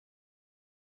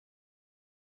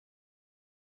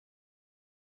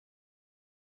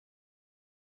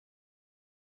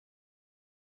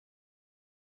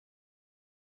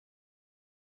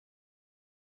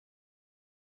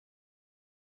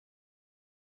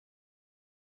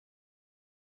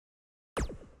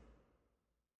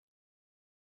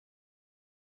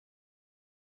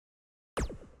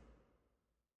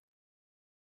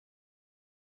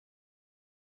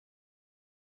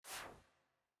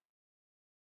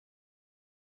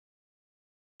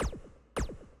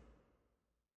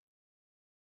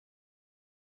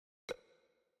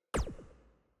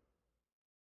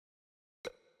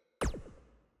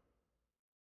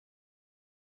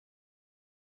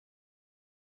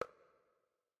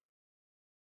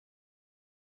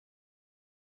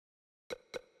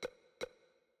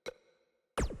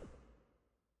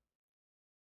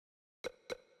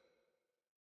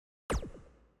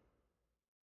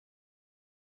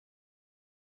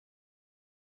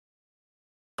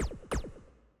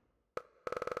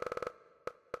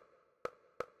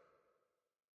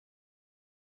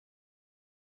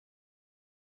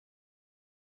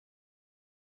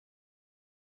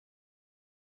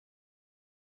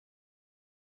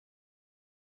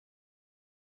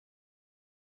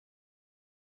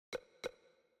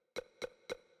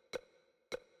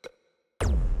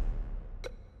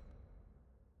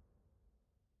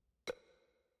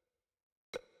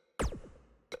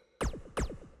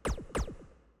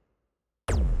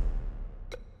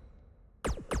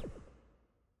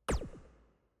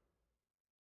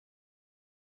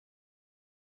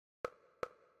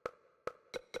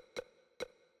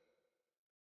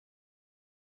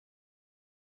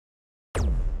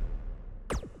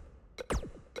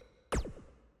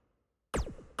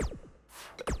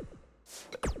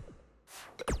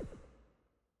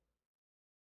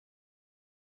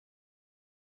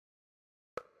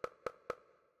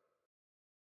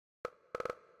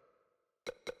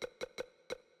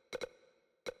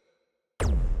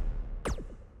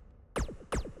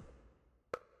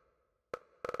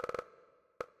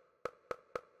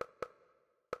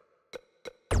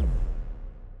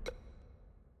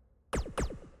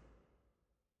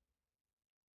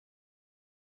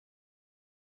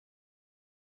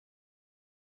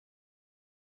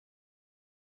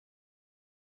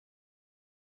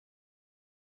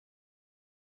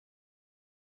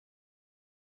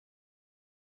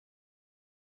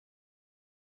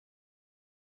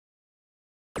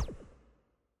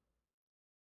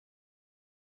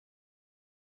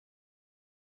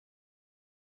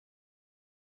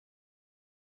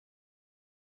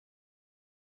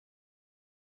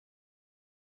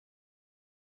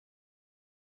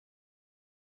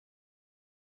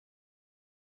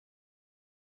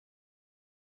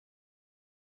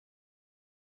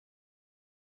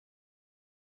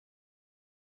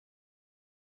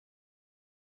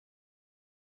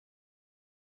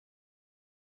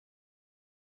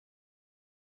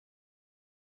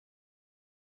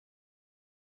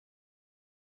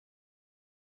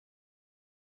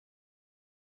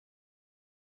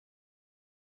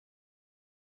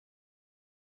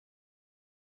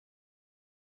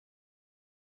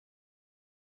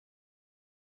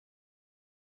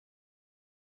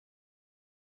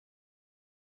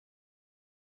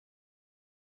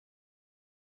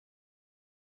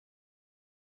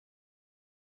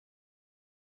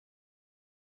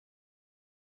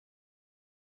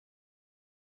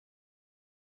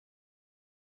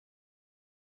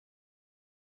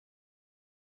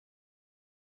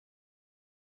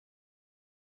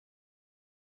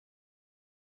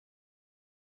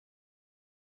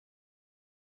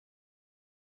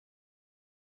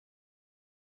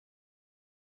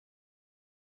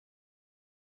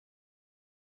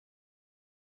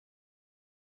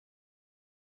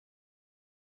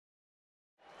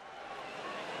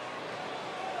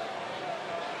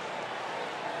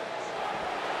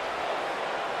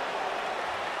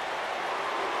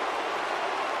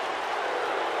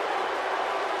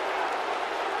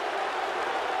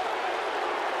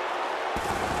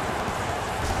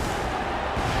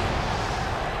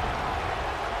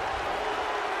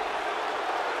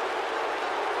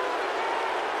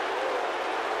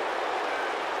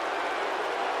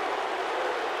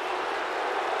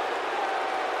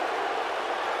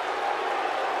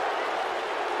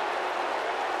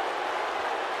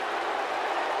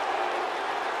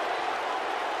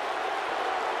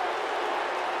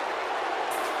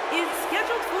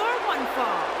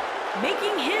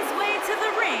his way to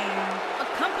the ring,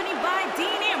 accompanied by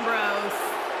Dean Ambrose,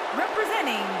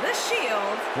 representing the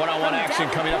Shield. One-on-one action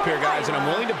coming up here, guys, and I'm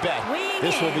willing to bet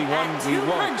this will be one we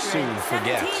won't soon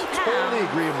forget. Totally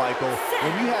agree, Michael.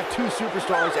 When you have two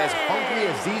superstars as hungry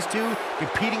as these two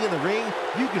competing in the ring,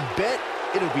 you can bet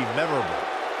it'll be memorable.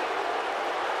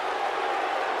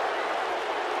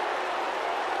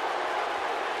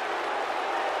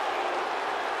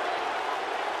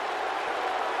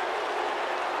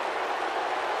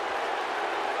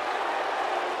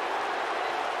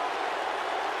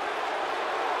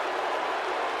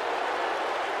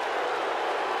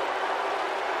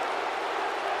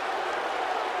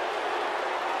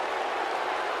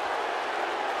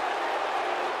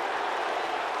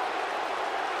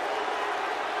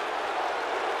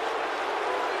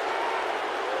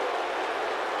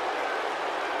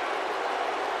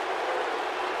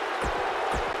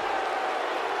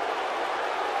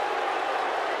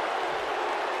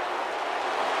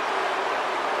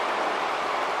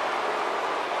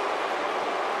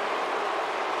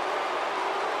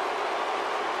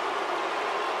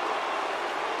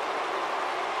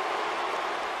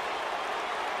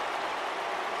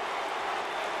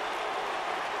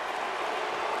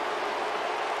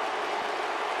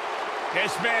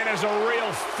 This man is a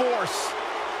real force,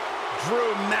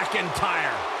 Drew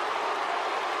McIntyre.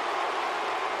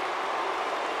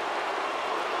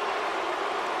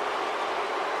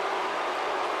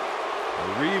 A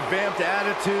revamped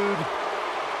attitude,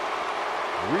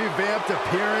 revamped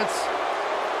appearance.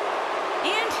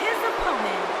 And his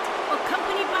opponent,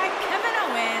 accompanied by Kevin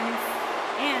Owens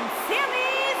and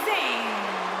Sami Zayn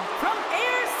from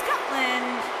Ayr,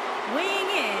 Scotland,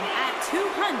 weighing in at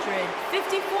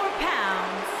 254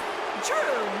 pounds,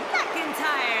 Drew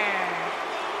McIntyre.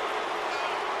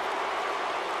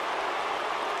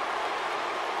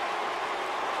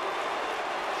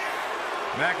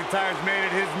 McIntyre's made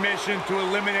it his mission to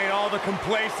eliminate all the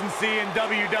complacency in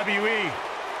WWE.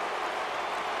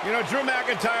 You know, Drew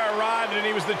McIntyre arrived and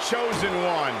he was the chosen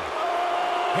one.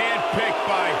 Handpicked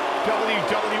by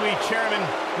WWE Chairman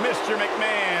Mr.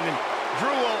 McMahon. And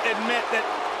Drew will admit that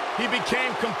he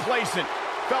became complacent.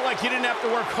 Felt like he didn't have to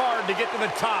work hard to get to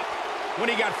the top. When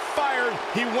he got fired,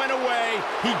 he went away.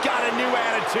 He got a new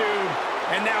attitude.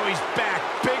 And now he's back,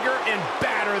 bigger and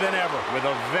badder than ever, with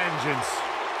a vengeance.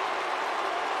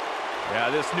 Yeah,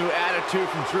 this new attitude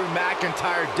from Drew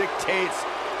McIntyre dictates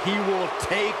he will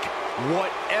take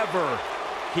whatever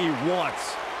he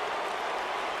wants.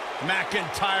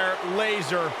 McIntyre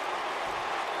laser.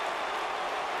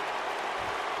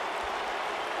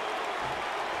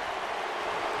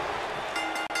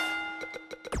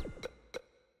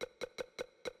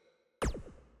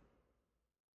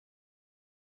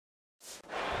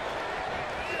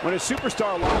 When a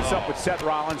superstar locks up with Seth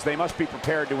Rollins, they must be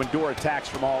prepared to endure attacks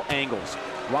from all angles.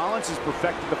 Rollins has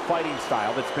perfected the fighting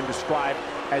style that's been described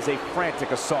as a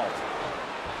frantic assault.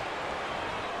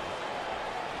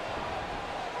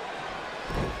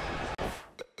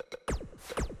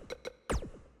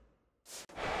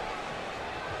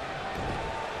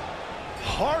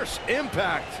 Harsh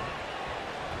impact.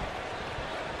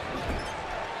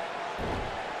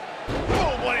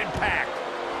 Oh, what impact!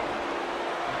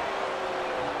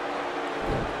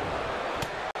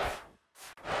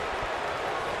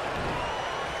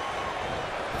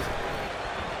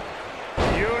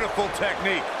 Beautiful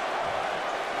technique.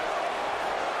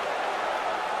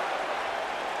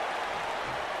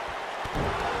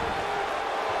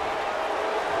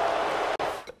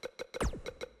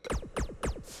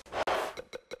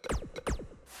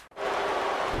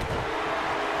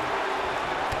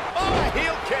 Oh,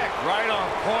 heel kick. Right on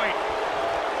point.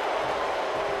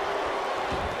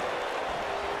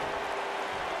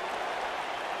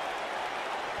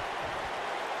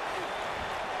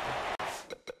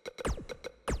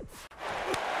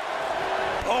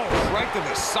 Right to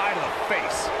the side of the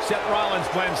face. Seth Rollins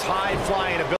blends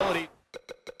high-flying ability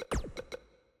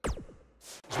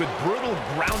with brutal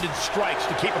grounded strikes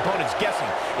to keep opponents guessing.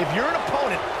 If you're an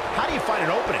opponent, how do you find an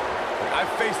opening?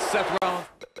 I've faced Seth Rollins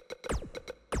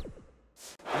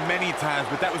many times,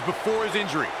 but that was before his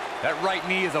injury. That right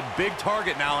knee is a big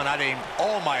target now, and I'd aim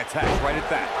all my attacks right at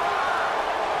that.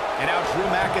 And now Drew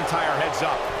McIntyre heads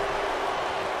up.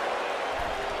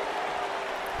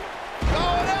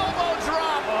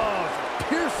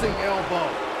 Piercing elbow.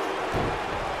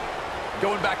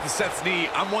 Going back to Seth's knee,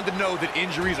 I'm one to know that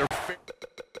injuries are fair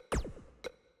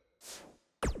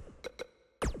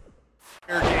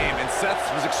game, and Seth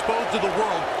was exposed to the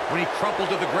world when he crumpled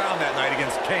to the ground that night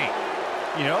against Kane.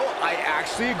 You know, I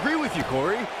actually agree with you,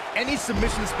 Corey. Any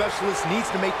submission specialist needs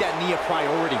to make that knee a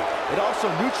priority. It also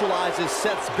neutralizes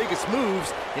Seth's biggest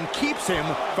moves and keeps him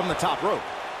from the top rope.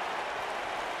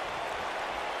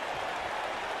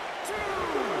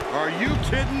 Are you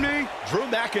kidding me? Drew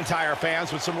McIntyre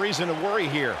fans with some reason to worry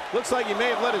here. Looks like he may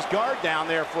have let his guard down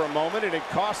there for a moment, and it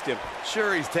cost him.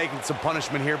 Sure, he's taking some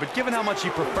punishment here, but given how much he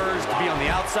prefers to be on the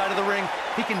outside of the ring,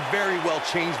 he can very well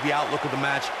change the outlook of the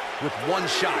match with one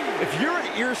shot. If you're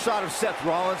an earshot of Seth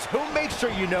Rollins, he'll make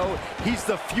sure you know he's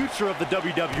the future of the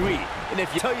WWE. And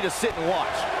if you tell you to sit and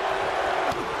watch.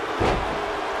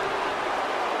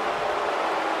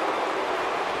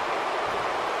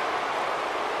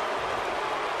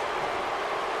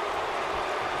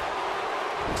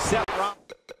 Seth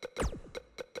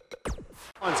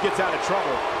Rollins gets out of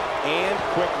trouble, and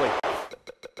quickly.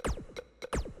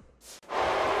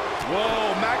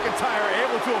 Whoa, McIntyre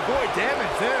able to avoid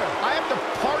damage there. I have to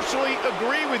partially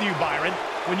agree with you, Byron,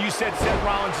 when you said Seth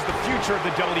Rollins is the future of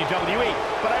the WWE.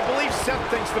 But I believe Seth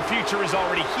thinks the future is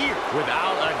already here.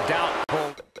 Without a doubt,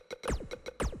 Cole.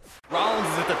 Rollins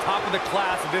is at the top of the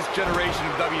class of this generation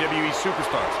of WWE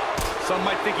superstars. Some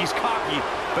might think he's cocky,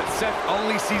 but Seth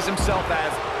only sees himself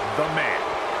as the man.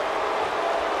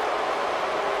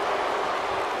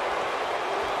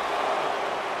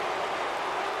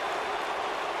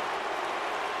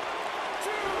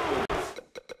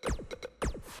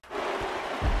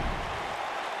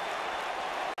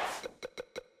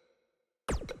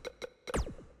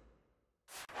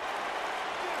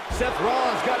 Seth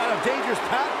Rollins got out of dangerous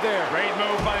path there. Great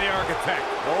move by the architect.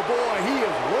 Oh boy, he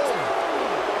is rolling.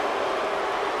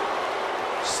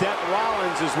 Seth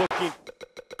Rollins is looking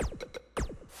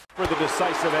for the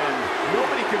decisive end.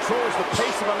 Nobody controls the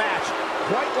pace of a match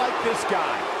quite like this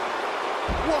guy.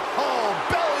 Whoa,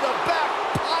 belly to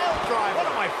back pile driver.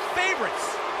 One of my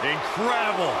favorites.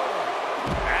 Incredible.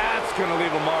 That's going to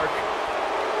leave a mark.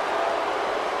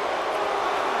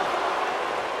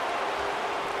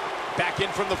 Back in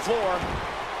from the floor,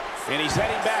 and he's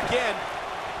heading back in.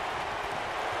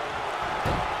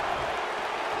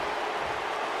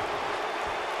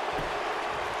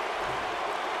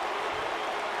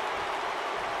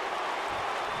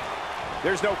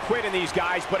 There's no quit in these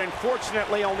guys, but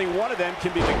unfortunately only one of them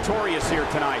can be victorious here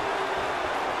tonight.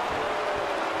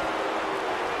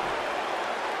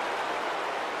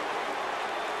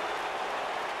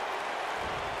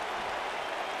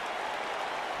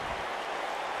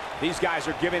 These guys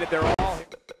are giving it their all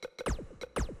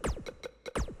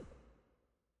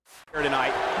here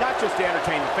tonight, not just to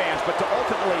entertain the fans, but to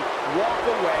ultimately walk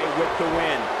away with the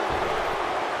win.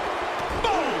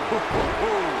 Boom!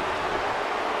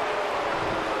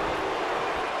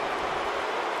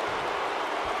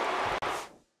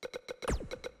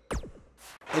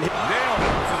 Nailed it.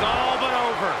 This is all but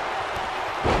over.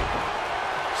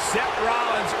 Seth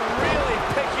Rollins really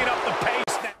picking up the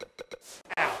pace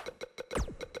now.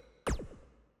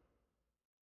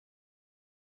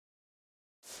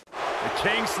 The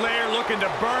Kingslayer looking to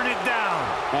burn it down.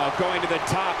 Oh, going to the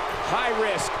top, high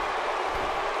risk.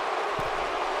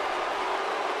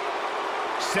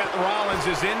 Seth Rollins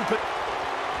is in.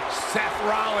 Seth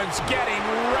Rollins getting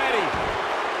ready.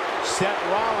 Seth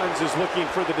Rollins is looking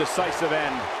for the decisive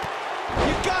end.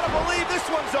 You gotta believe this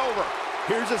one's over.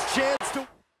 Here's his chance to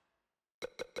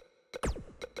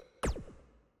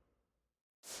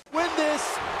win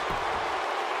this.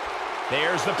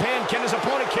 There's the pin. Can his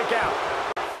opponent kick out?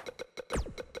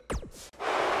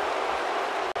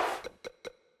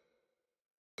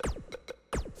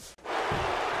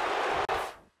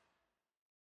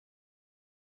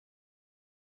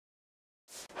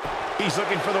 He's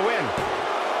looking for the win.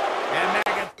 And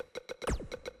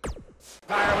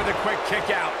McIntyre with a quick kick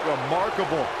out.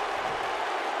 Remarkable.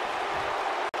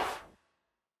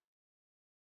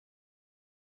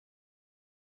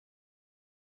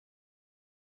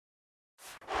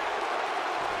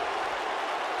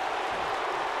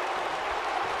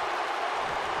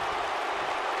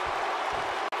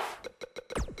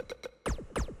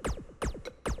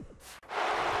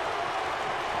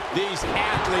 These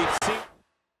athletes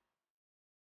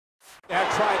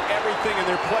have tried everything in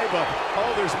their playbook.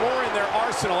 Oh, there's more in their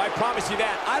arsenal, I promise you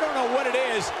that. I don't know what it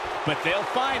is, but they'll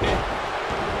find it.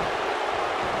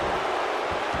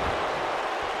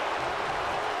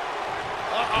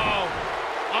 Uh-oh.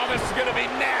 Oh, this is going to be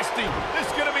nasty.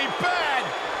 This is going to be bad.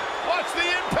 Watch the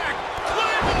impact.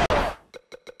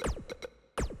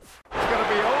 It's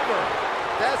gonna be over.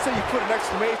 That's how you put an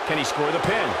exclamation. Can he score the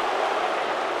pin?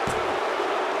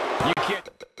 You can't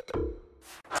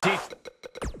teach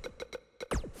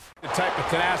the type of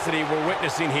tenacity we're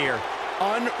witnessing here.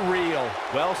 Unreal.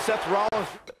 Well, Seth Rollins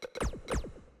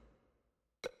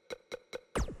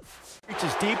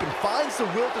deep and finds the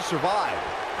will to survive.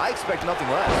 I expect nothing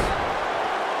less.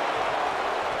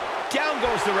 Down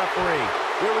goes the referee.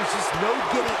 There was just no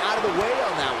getting out of the way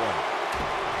on that one.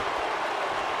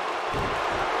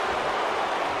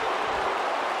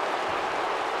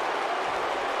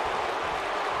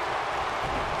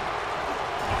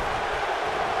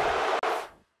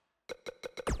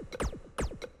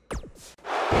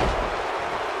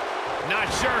 Not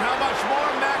sure how much more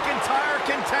McIntyre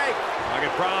can take. I can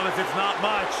promise it's not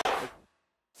much.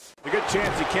 A good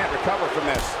chance he can't recover from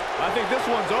this. I think this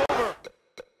one's over.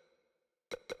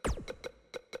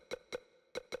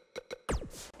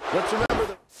 Let's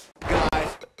remember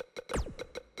guys.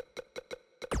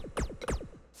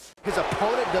 His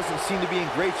opponent doesn't seem to be in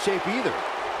great shape either.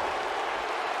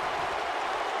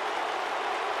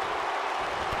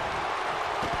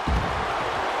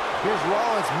 Here's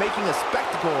Rollins making a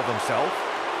spectacle of himself.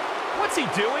 What's he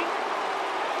doing?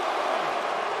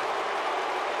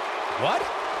 What?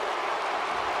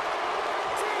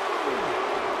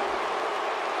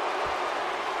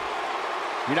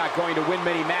 You're not going to win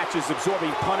many matches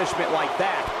absorbing punishment like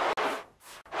that.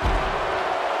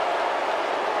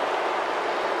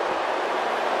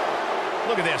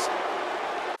 Look at this.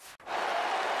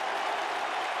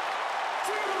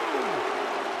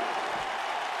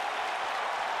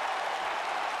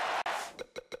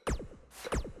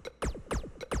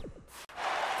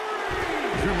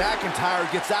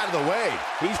 McIntyre gets out of the way.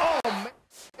 Oh,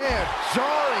 man,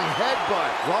 jarring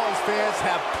headbutt. Rollins fans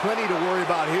have plenty to worry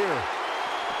about here.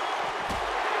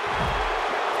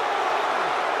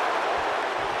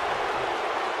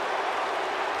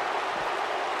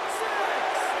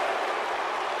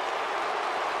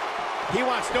 He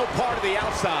wants no part of the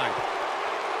outside.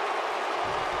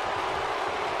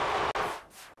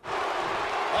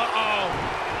 Uh-oh.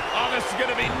 Oh, this is going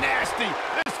to be nasty.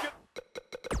 This is going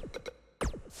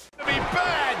to be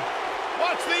bad.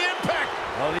 Watch the impact.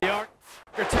 Oh, the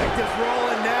architect is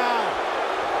rolling now.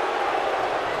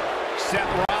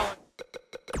 Seth Rollins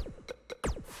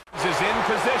is in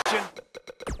position.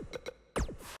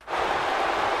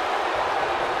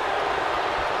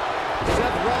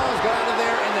 Seth Rollins got out of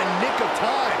there in the nick of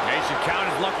time. They should count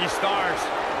his lucky stars.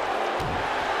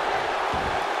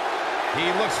 He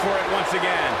looks for it once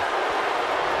again.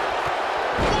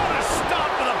 What a stop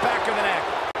to the back of the neck.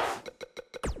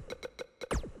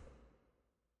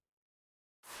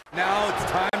 Now it's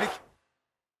time to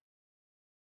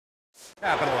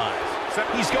capitalize.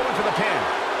 He's going for the pin.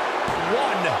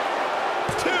 1,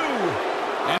 2,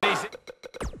 and he's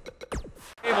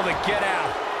able to get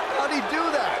out. How'd he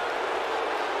do that?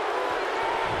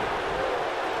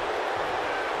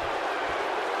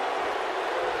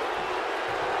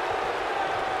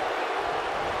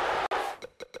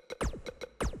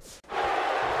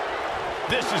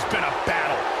 This has been a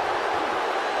battle.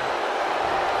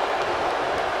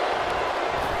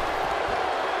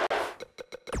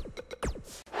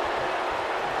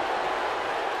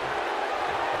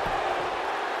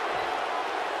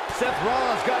 Seth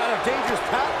Rollins got on a dangerous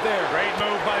path there. Great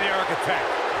move by the architect.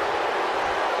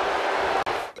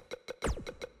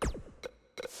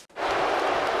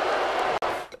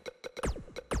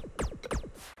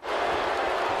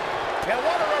 And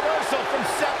what a reversal from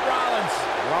Seth Rollins.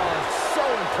 Rollins, so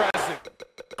impressive.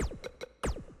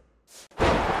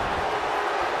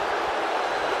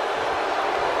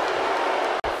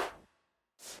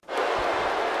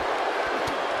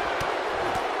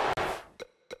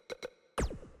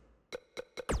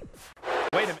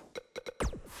 Wait a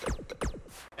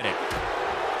minute.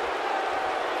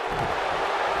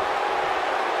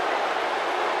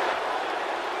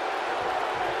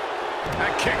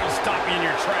 That kick will stop you in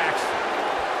your tracks.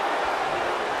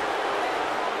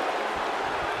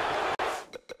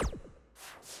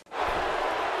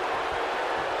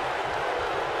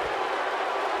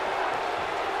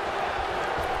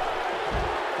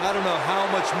 I don't know how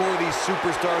much more these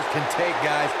superstars can take,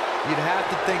 guys. You'd have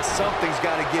to think something's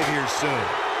got to give here soon.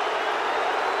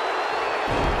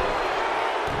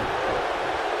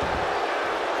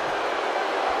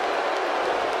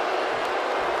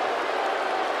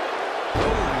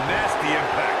 Oh, nasty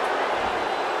impact.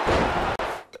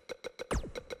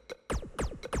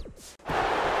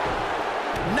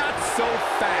 Not so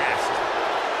fast.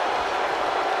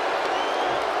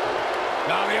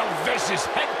 Now the old vicious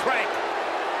head crank.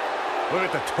 Look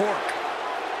at the torque.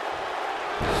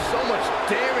 So much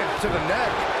damage to the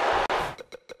neck.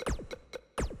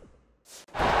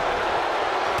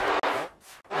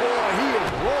 Boy, he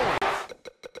is rolling.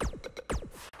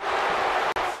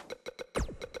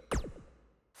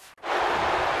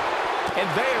 And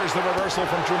there's the reversal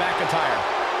from Drew McIntyre.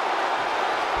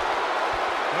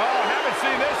 Oh, have a haven't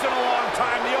seen this in a long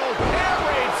time. The old air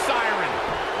raid siren.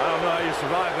 I don't know how you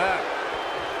survive that.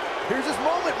 Here's his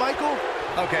moment, Michael.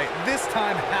 Okay, this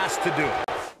time has to do it.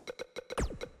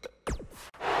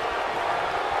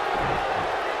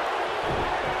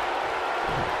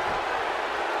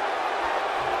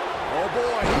 Oh,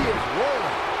 boy, he is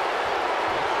rolling.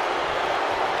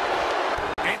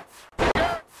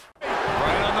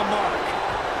 Right on the mark.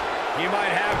 He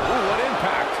might have... Ooh, what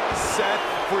impact. Seth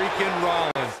freaking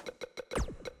Rollins.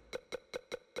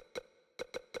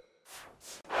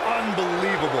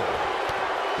 Unbelievable.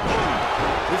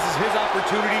 This is his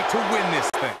opportunity to win this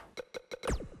thing.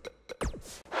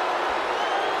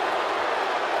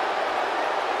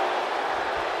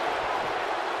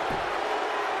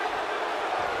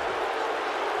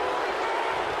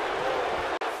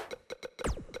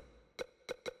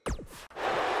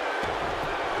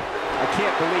 I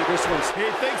can't believe this one's... He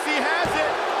thinks he has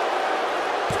it.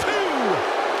 2,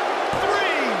 3.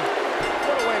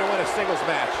 What a way to win a singles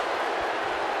match.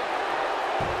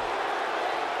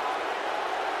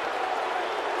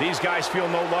 These guys feel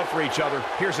no love for each other.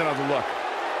 Here's another look.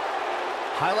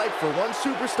 Highlight for one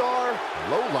superstar,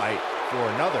 low light for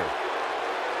another.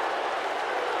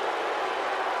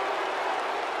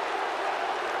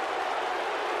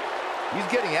 He's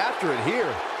getting after it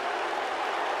here.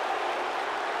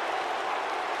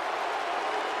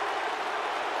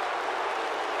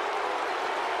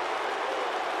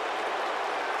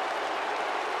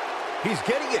 He's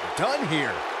getting it done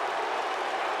here.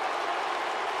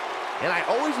 And I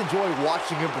always enjoy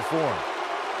watching him perform.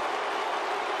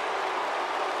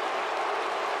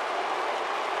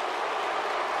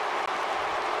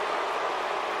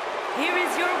 Here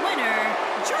is your winner,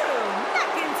 Drew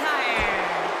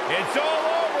McIntyre. It's all